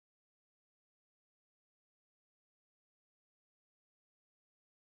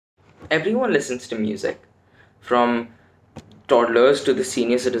Everyone listens to music, from toddlers to the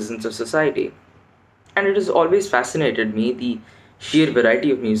senior citizens of society. And it has always fascinated me the sheer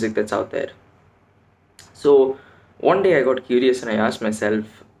variety of music that's out there. So one day I got curious and I asked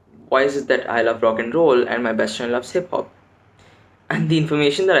myself, why is it that I love rock and roll and my best friend loves hip hop? And the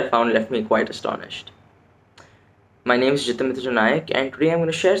information that I found left me quite astonished. My name is Jeetamitra Nayak, and today I'm going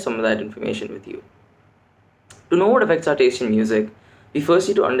to share some of that information with you. To know what affects our taste in music, we first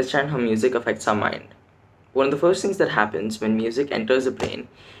need to understand how music affects our mind. One of the first things that happens when music enters the brain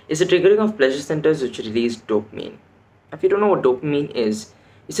is the triggering of pleasure centers which release dopamine. If you don't know what dopamine is,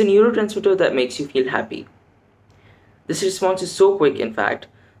 it's a neurotransmitter that makes you feel happy. This response is so quick, in fact,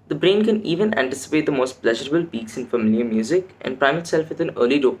 the brain can even anticipate the most pleasurable peaks in familiar music and prime itself with an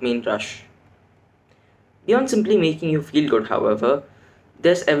early dopamine rush. Beyond simply making you feel good, however,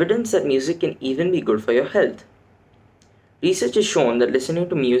 there's evidence that music can even be good for your health. Research has shown that listening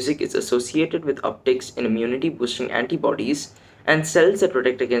to music is associated with upticks in immunity boosting antibodies and cells that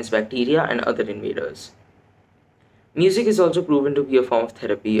protect against bacteria and other invaders. Music is also proven to be a form of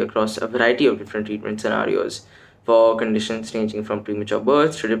therapy across a variety of different treatment scenarios for conditions ranging from premature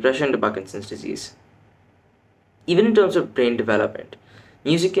birth to depression to Parkinson's disease. Even in terms of brain development,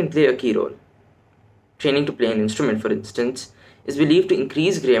 music can play a key role. Training to play an instrument, for instance, is believed to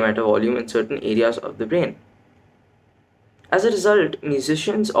increase gray matter volume in certain areas of the brain. As a result,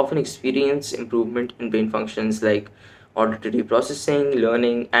 musicians often experience improvement in brain functions like auditory processing,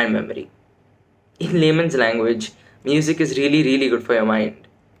 learning, and memory. In layman's language, music is really good for your mind.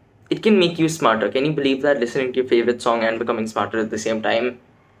 It can make you smarter. Can you believe that? Listening to your favorite song and becoming smarter at the same time?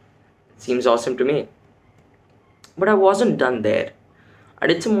 It seems awesome to me. But I wasn't done there. I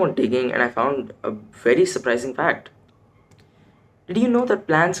did some more digging and I found a very surprising fact. Did you know that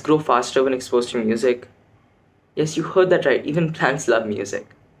plants grow faster when exposed to music? Yes, you heard that right, even plants love music.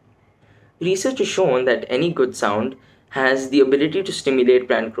 Research has shown that any good sound has the ability to stimulate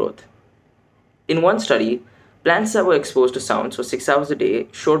plant growth. In one study, plants that were exposed to sounds for 6 hours a day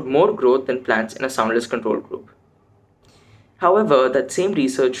showed more growth than plants in a soundless control group. However, that same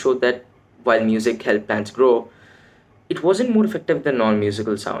research showed that while music helped plants grow, it wasn't more effective than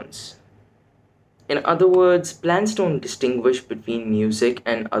non-musical sounds. In other words, plants don't distinguish between music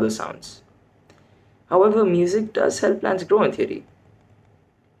and other sounds. However, music does help plants grow in theory.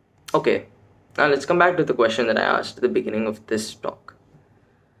 Okay, now let's come back to the question that I asked at the beginning of this talk.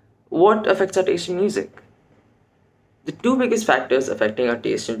 What affects our taste in music? The two biggest factors affecting our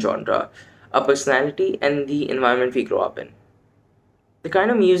taste in genre are personality and the environment we grow up in. The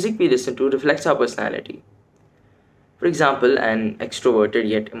kind of music we listen to reflects our personality. For example, an extroverted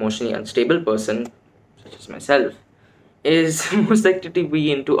yet emotionally unstable person, such as myself, is most likely to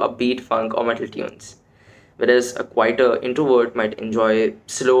be into upbeat funk or metal tunes, whereas a quieter introvert might enjoy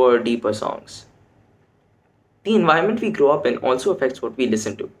slower, deeper songs. The environment we grow up in also affects what we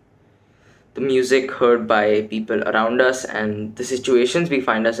listen to. The music heard by people around us and the situations we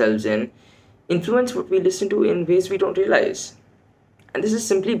find ourselves in influence what we listen to in ways we don't realize. And this is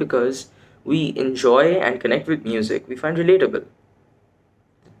simply because we enjoy and connect with music we find relatable.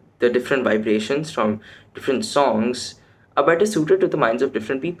 The different vibrations from different songs are better suited to the minds of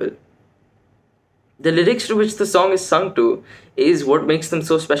different people. The lyrics to which the song is sung to is what makes them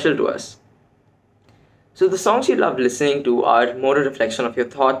so special to us. So the songs you love listening to are more a reflection of your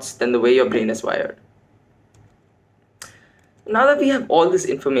thoughts than the way your brain is wired. Now that we have all this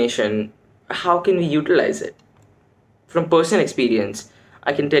information, how can we utilize it? From personal experience,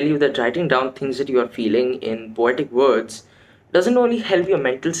 I can tell you that writing down things that you are feeling in poetic words doesn't only help your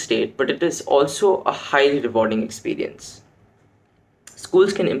mental state, but it is also a highly rewarding experience.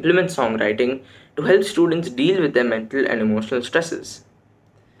 Schools can implement songwriting to help students deal with their mental and emotional stresses.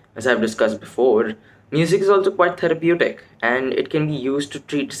 As I've discussed before, music is also quite therapeutic and it can be used to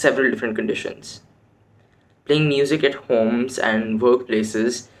treat several different conditions. Playing music at homes and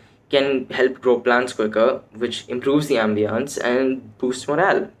workplaces can help grow plants quicker, which improves the ambience and boosts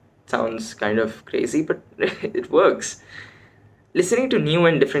morale. Sounds kind of crazy, but it works. Listening to new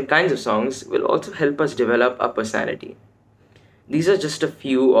and different kinds of songs will also help us develop our personality. These are just a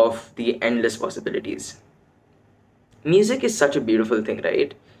few of the endless possibilities. Music is such a beautiful thing,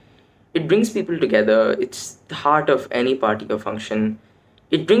 right? It brings people together, it's the heart of any party or function.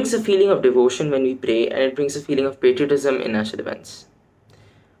 It brings a feeling of devotion when we pray, and it brings a feeling of patriotism in national events.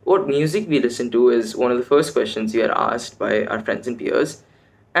 What music we listen to is one of the first questions we are asked by our friends and peers,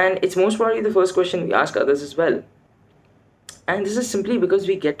 and it's most probably the first question we ask others as well. And this is simply because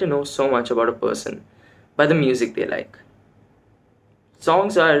we get to know so much about a person by the music they like.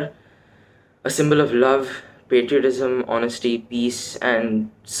 Songs are a symbol of love, patriotism, honesty, peace,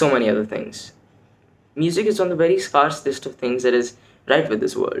 and so many other things. Music is on the very scarce list of things that is right with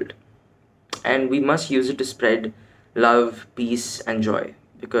this world, and we must use it to spread love, peace, and joy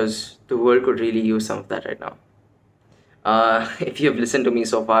because the world could really use some of that right now. If you have listened to me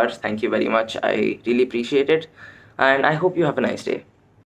so far, thank you very much. I really appreciate it, and I hope you have a nice day.